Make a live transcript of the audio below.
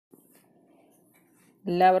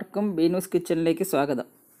എല്ലാവർക്കും ബീനൂസ് കിച്ചണിലേക്ക് സ്വാഗതം.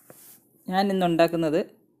 ഞാൻ ഇന്ന് ഉണ്ടാക്കുന്നത്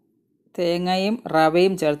തേങ്ങയും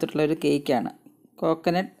റവയും ചേർത്തിട്ടുള്ള ഒരു കേക്കാണ്.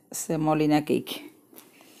 Coconut semolina cake.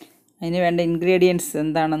 അതിന് വേണ്ട ഇൻഗ്രീഡിയൻസ്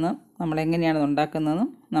എന്താണെന്നും നമ്മളെങ്ങനെയാണ് ഉണ്ടാക്കുന്നതെന്നും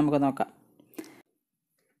നമുക്ക് നോക്കാം.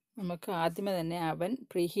 നമുക്ക് ആദ്യമേ തന്നെ അവൻ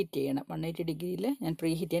പ്രീഹീറ്റ് ചെയ്യണം. 180 ഡിഗ്രിയിൽ ഞാൻ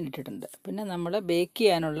പ്രീഹീറ്റ് ചെയ്യാൻ ഇട്ടിട്ടുണ്ട്. പിന്നെ നമ്മൾ ബേക്ക്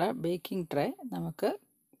ചെയ്യാനുള്ള ബേക്കിംഗ് ട്രേ നമുക്ക്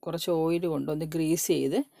കുറച്ച് ഓയിൽ കൊണ്ടൊന്ന് ഗ്രീസ്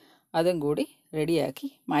ചെയ്ത് അതും കൂടി റെഡിയാക്കി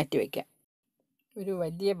മാറ്റി വയ്ക്കാം. ഒരു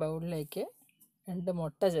വലിയ ബൗളിലേക്ക് 2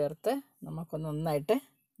 മുട്ട ചേർത്ത് നമുക്കൊന്ന് നന്നായിട്ട്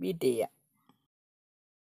ബീറ്റ് ചെയ്യാം.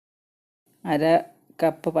 1/2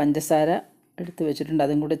 കപ്പ് പഞ്ചസാര എടുത്ത് വെച്ചിട്ടുണ്ട്,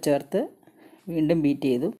 അതും കൂടെ ചേർത്ത് വീണ്ടും ബീറ്റ്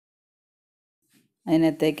ചെയ്തു.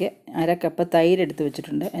 അതിനകത്തേക്ക് 1/2 കപ്പ് തൈര് എടുത്ത്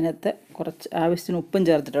വെച്ചിട്ടുണ്ട്, അതിനകത്ത് കുറച്ച് ആവശ്യത്തിന് ഉപ്പും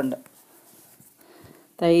ചേർത്തിട്ടുണ്ട്.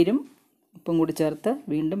 തൈരും ഉപ്പും കൂടി ചേർത്ത്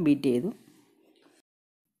വീണ്ടും ബീറ്റ് ചെയ്തു.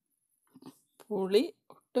 പുളി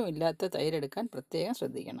ഒട്ടുമില്ലാത്ത തൈരെടുക്കാൻ പ്രത്യേകം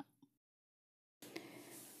ശ്രദ്ധിക്കണം.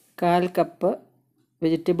 1/4 കപ്പ്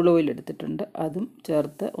വെജിറ്റബിൾ ഓയിൽ എടുത്തിട്ടുണ്ട്, അതും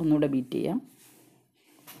ചേർത്ത് ഒന്നുകൂടെ ബീറ്റ് ചെയ്യാം.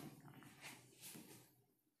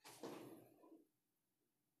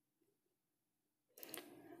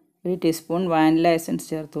 ഒരു ടീസ്പൂൺ വാനില എസൻസ്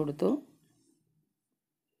ചേർത്ത് കൊടുത്തു.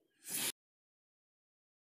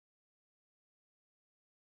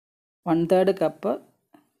 വൺ-തേർഡ് കപ്പ്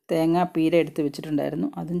തേങ്ങാപ്പീര എടുത്ത് വെച്ചിട്ടുണ്ടായിരുന്നു,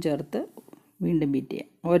 അതും ചേർത്ത് വീണ്ടും ബീറ്റ്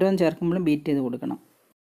ചെയ്യാം. ഓരോന്നും ചേർക്കുമ്പോഴും ബീറ്റ് ചെയ്ത് കൊടുക്കണം.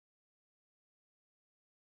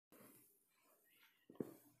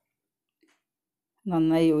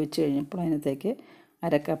 നന്നായി യോജിച്ച് കഴിഞ്ഞപ്പോൾ അതിനകത്തേക്ക്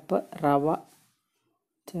 1/2 കപ്പ് റവ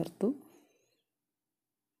ചേർത്തു.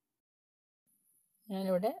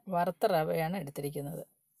 ഞാനിവിടെ വറുത്ത റവയാണ് എടുത്തിരിക്കുന്നത്.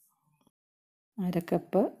 1/2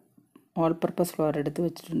 കപ്പ് ഓൾ പർപ്പസ് ഫ്ലോർ എടുത്ത്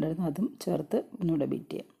വെച്ചിട്ടുണ്ടായിരുന്നു, അതും ചേർത്ത് ഒന്നുകൂടെ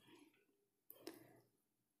ബീറ്റ് ചെയ്യാം.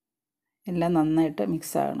 എല്ലാം നന്നായിട്ട്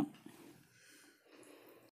മിക്സ് ആകണം.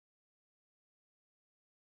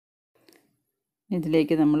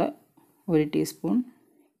 ഇതിലേക്ക് നമ്മൾ 1 ടീസ്പൂൺ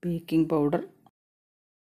ബേക്കിംഗ് പൗഡർ,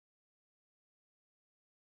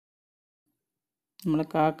 നമ്മൾ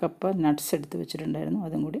 1/4 കപ്പ് നട്ട്സ് എടുത്ത് വെച്ചിട്ടുണ്ടായിരുന്നു,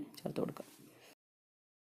 അതും കൂടി ചേർത്ത് കൊടുക്കാം.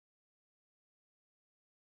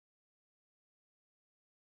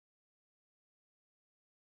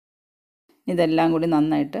 ഇതെല്ലാം കൂടി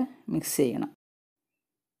നന്നായിട്ട് മിക്സ് ചെയ്യണം.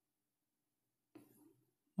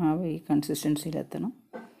 മാവ് ഈ കൺസിസ്റ്റൻസിയിലെത്തണം.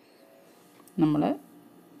 നമ്മൾ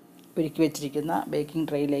ഒരുക്കി വെച്ചിരിക്കുന്ന ബേക്കിംഗ്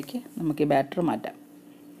ട്രേയിലേക്ക് നമുക്ക് ഈ ബാറ്റർ മാറ്റാം.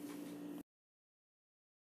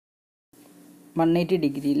 180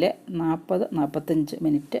 ഡിഗ്രിയിൽ 40-45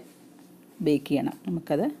 മിനിറ്റ് ബേക്ക് ചെയ്യണം.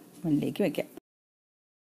 നമുക്കത് മുന്നിലേക്ക് വയ്ക്കാം.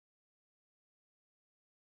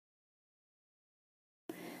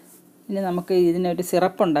 ഇനി നമുക്ക് ഇതിനൊരു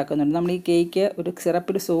സിറപ്പ് ഉണ്ടാക്കുന്നുണ്ട്. നമ്മൾ ഈ കേക്ക് ഒരു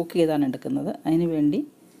സിറപ്പിൽ സോക്ക് ചെയ്താണ് എടുക്കുന്നത്. അതിന് വേണ്ടി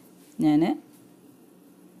ഞാൻ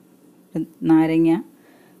നാരങ്ങ,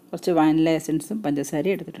 കുറച്ച് വാനില എസൻസും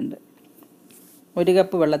പഞ്ചസാരയും എടുത്തിട്ടുണ്ട്. 1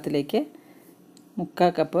 കപ്പ് വെള്ളത്തിലേക്ക് 3/4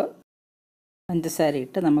 കപ്പ് പഞ്ചസാര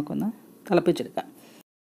ഇട്ട് നമുക്കൊന്ന് തിളപ്പിച്ചെടുക്കാം.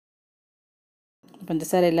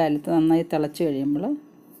 പഞ്ചസാര എല്ലാം അലുത്ത് നന്നായി തിളച്ച് കഴിയുമ്പോൾ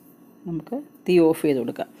നമുക്ക് തീ ഓഫ് ചെയ്ത്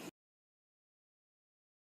കൊടുക്കാം.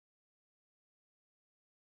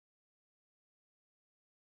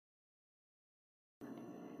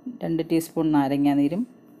 രണ്ട് ടീസ്പൂൺ നാരങ്ങാനീരും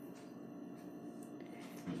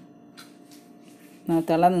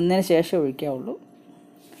തിള നിന്നതിന് ശേഷം ഒഴിക്കാവുള്ളൂ.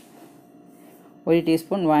 1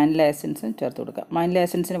 ടീസ്പൂൺ വാനില എസൻസും ചേർത്ത് കൊടുക്കാം. വാനില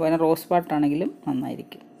എസൻസിന് പകരം റോസ് വാട്ടർ ആണെങ്കിലും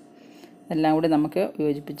നന്നായിരിക്കും. എല്ലാം കൂടി നമുക്ക്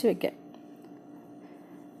യോജിപ്പിച്ച് വയ്ക്കാം.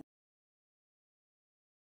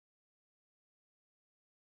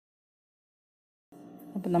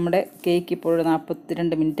 അപ്പം നമ്മുടെ കേക്ക് ഇപ്പോൾ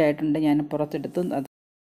 42 മിനിറ്റ് ആയിട്ടുണ്ട്. ഞാൻ പുറത്തെടുത്തു. അത്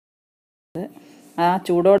ആ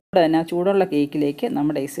ചൂടുള്ള കേക്കിലേക്ക്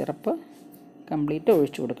നമ്മുടെ ഈ സിറപ്പ് കംപ്ലീറ്റ്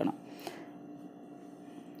ഒഴിച്ചു കൊടുക്കണം.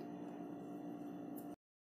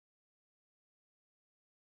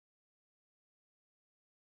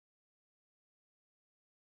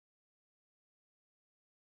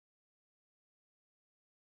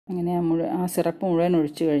 അങ്ങനെ ആ സിറപ്പ് മുഴുവൻ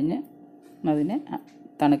ഒഴിച്ചു കഴിഞ്ഞ് അതിനെ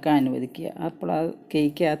തണുക്കാൻ അനുവദിക്കുക. അപ്പോൾ ആ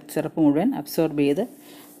കേക്ക് ആ സിറപ്പ് മുഴുവൻ അബ്സോർബ് ചെയ്ത്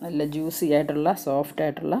നല്ല ജ്യൂസി ആയിട്ടുള്ള സോഫ്റ്റ്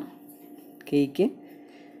ആയിട്ടുള്ള കേക്ക്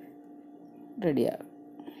റെഡിയാകും.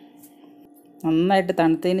 നന്നായിട്ട്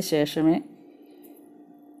തണുത്തതിന് ശേഷമേ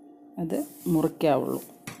അത് മുറിക്കാവുള്ളൂ.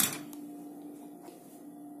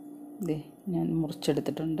 ഇതേ ഞാൻ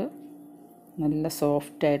മുറിച്ചെടുത്തിട്ടുണ്ട്. നല്ല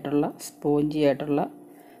സോഫ്റ്റ് ആയിട്ടുള്ള സ്പോഞ്ചി ആയിട്ടുള്ള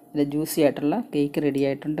നല്ല ജ്യൂസി ആയിട്ടുള്ള കേക്ക് റെഡി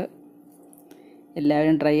ആയിട്ടുണ്ട്.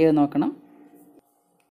 എല്ലാവരും ട്രൈ ചെയ്ത് നോക്കണം.